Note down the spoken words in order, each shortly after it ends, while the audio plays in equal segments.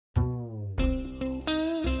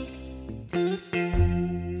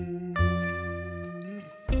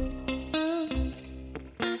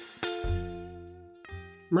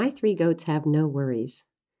My three goats have no worries.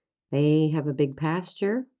 They have a big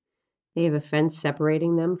pasture. They have a fence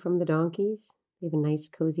separating them from the donkeys. They have a nice,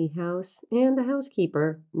 cozy house and a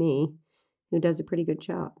housekeeper, me, who does a pretty good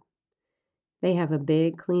job. They have a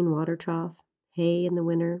big, clean water trough, hay in the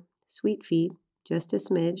winter, sweet feed, just a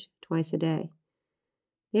smidge, twice a day.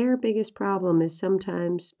 Their biggest problem is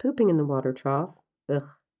sometimes pooping in the water trough. Ugh,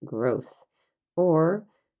 gross. Or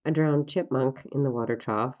a drowned chipmunk in the water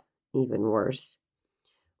trough. Even worse.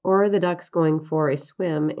 Or the ducks going for a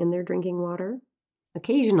swim in their drinking water.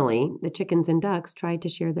 Occasionally, the chickens and ducks try to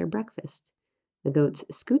share their breakfast. The goats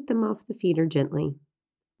scoot them off the feeder gently.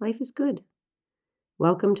 Life is good.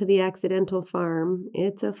 Welcome to the accidental farm.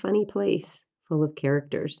 It's a funny place, full of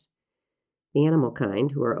characters. The animal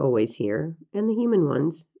kind, who are always here, and the human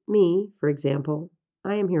ones, me, for example.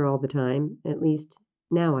 I am here all the time, at least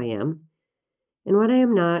now I am. And when I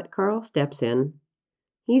am not, Carl steps in.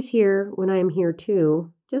 He's here when I am here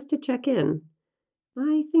too, just to check in.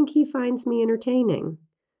 I think he finds me entertaining.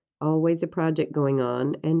 Always a project going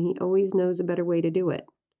on, and he always knows a better way to do it.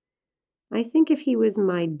 I think if he was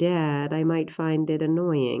my dad, I might find it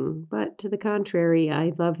annoying, but to the contrary,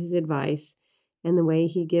 I love his advice, and the way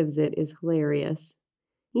he gives it is hilarious.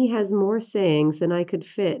 He has more sayings than I could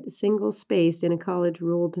fit single-spaced in a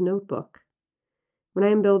college-ruled notebook. When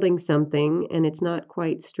I am building something and it's not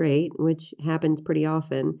quite straight, which happens pretty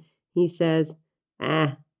often, he says,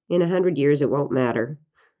 in 100 years it won't matter.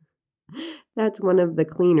 That's one of the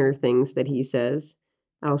cleaner things that he says.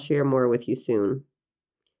 I'll share more with you soon.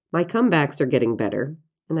 My comebacks are getting better,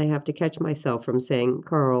 and I have to catch myself from saying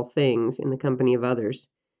Carl things in the company of others.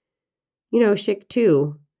 Schick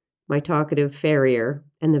too, my talkative farrier,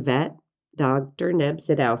 and the vet, Dr. Neb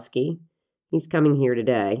Sadowski. He's coming here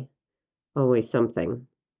today. Always something.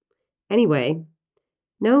 Anyway,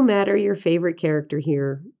 no matter your favorite character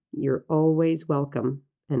here, you're always welcome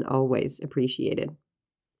and always appreciated.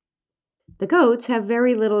 The goats have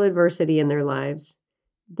very little adversity in their lives.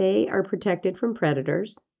 They are protected from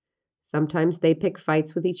predators. Sometimes they pick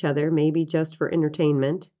fights with each other, maybe just for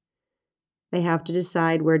entertainment. They have to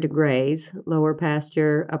decide where to graze, lower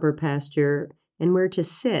pasture, upper pasture, and where to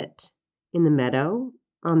sit, in the meadow,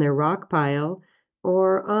 on their rock pile,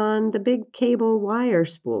 or on the big cable wire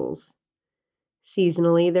spools.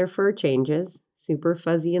 Seasonally, their fur changes, super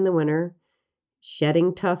fuzzy in the winter,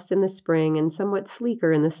 shedding tufts in the spring, and somewhat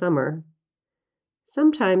sleeker in the summer.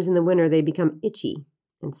 Sometimes in the winter they become itchy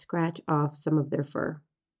and scratch off some of their fur.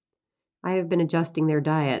 I have been adjusting their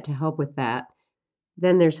diet to help with that.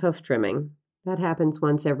 Then there's hoof trimming. That happens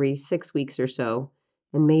once every 6 weeks or so,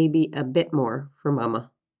 and maybe a bit more for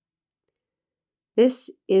Mama.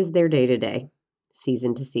 This is their day-to-day,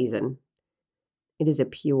 season to season. It is a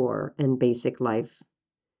pure and basic life.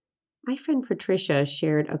 My friend Patricia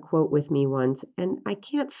shared a quote with me once, and I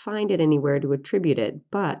can't find it anywhere to attribute it,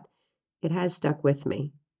 but it has stuck with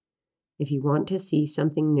me. If you want to see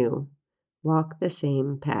something new, walk the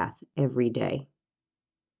same path every day.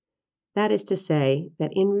 That is to say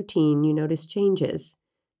that in routine you notice changes,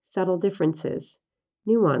 subtle differences,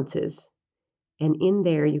 nuances, and in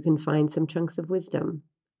there you can find some chunks of wisdom,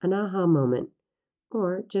 an aha moment,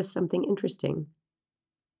 or just something interesting.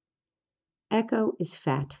 Echo is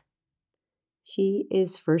fat. She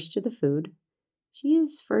is first to the food. She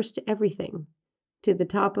is first to everything, to the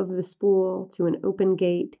top of the spool, to an open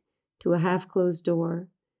gate, to a half-closed door.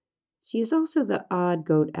 She is also the odd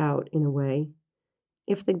goat out, in a way.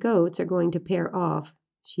 If the goats are going to pair off,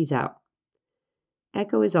 she's out.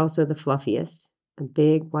 Echo is also the fluffiest, a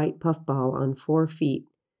big white puffball on 4 feet,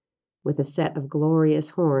 with a set of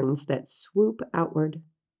glorious horns that swoop outward.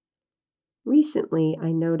 Recently,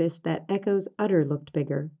 I noticed that Echo's udder looked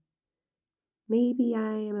bigger. Maybe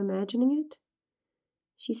I am imagining it?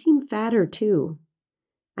 She seemed fatter, too.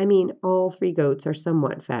 I mean, all 3 goats are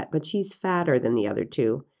somewhat fat, but she's fatter than the other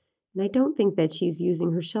 2, and I don't think that she's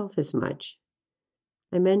using her shelf as much.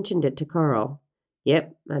 I mentioned it to Carl.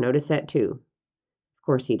 Yep, I noticed that too. Of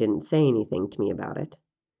course, he didn't say anything to me about it.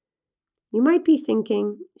 You might be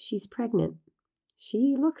thinking, she's pregnant.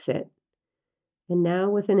 She looks it. And now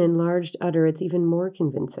with an enlarged udder, it's even more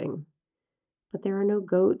convincing. But there are no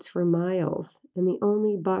goats for miles, and the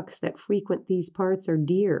only bucks that frequent these parts are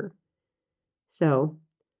deer. So,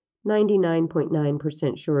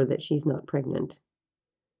 99.9% sure that she's not pregnant.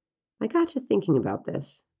 I got to thinking about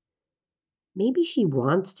this. Maybe she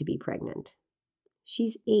wants to be pregnant.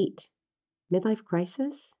 She's 8. Midlife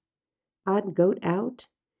crisis? Odd goat out?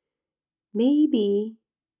 Maybe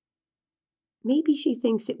she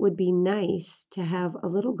thinks it would be nice to have a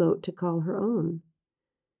little goat to call her own.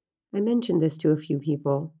 I mentioned this to a few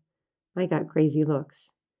people. I got crazy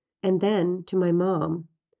looks. And then to my mom.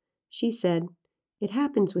 She said, "It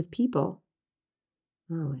happens with people."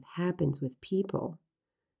 Oh, it happens with people.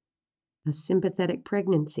 A sympathetic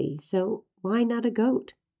pregnancy, so why not a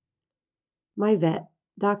goat? My vet,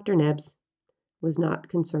 Dr. Nebbs, was not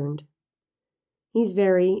concerned. He's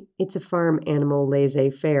very, it's a farm animal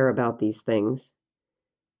laissez-faire about these things.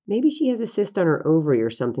 Maybe she has a cyst on her ovary or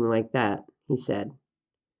something like that, he said.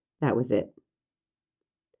 That was it.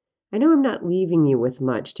 I know I'm not leaving you with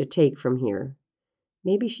much to take from here.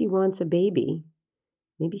 Maybe she wants a baby.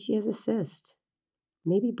 Maybe she has a cyst.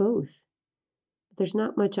 Maybe both. But there's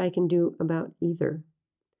not much I can do about either.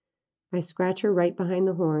 I scratch her right behind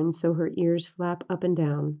the horns so her ears flap up and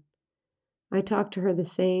down. I talk to her the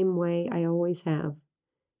same way I always have,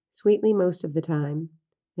 sweetly most of the time,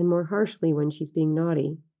 and more harshly when she's being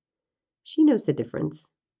naughty. She knows the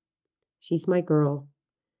difference. She's my girl.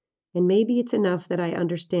 And maybe it's enough that I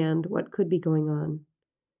understand what could be going on,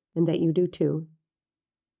 and that you do too.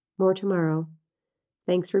 More tomorrow.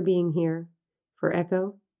 Thanks for being here, for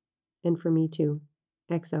Echo, and for me too.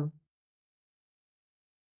 XO.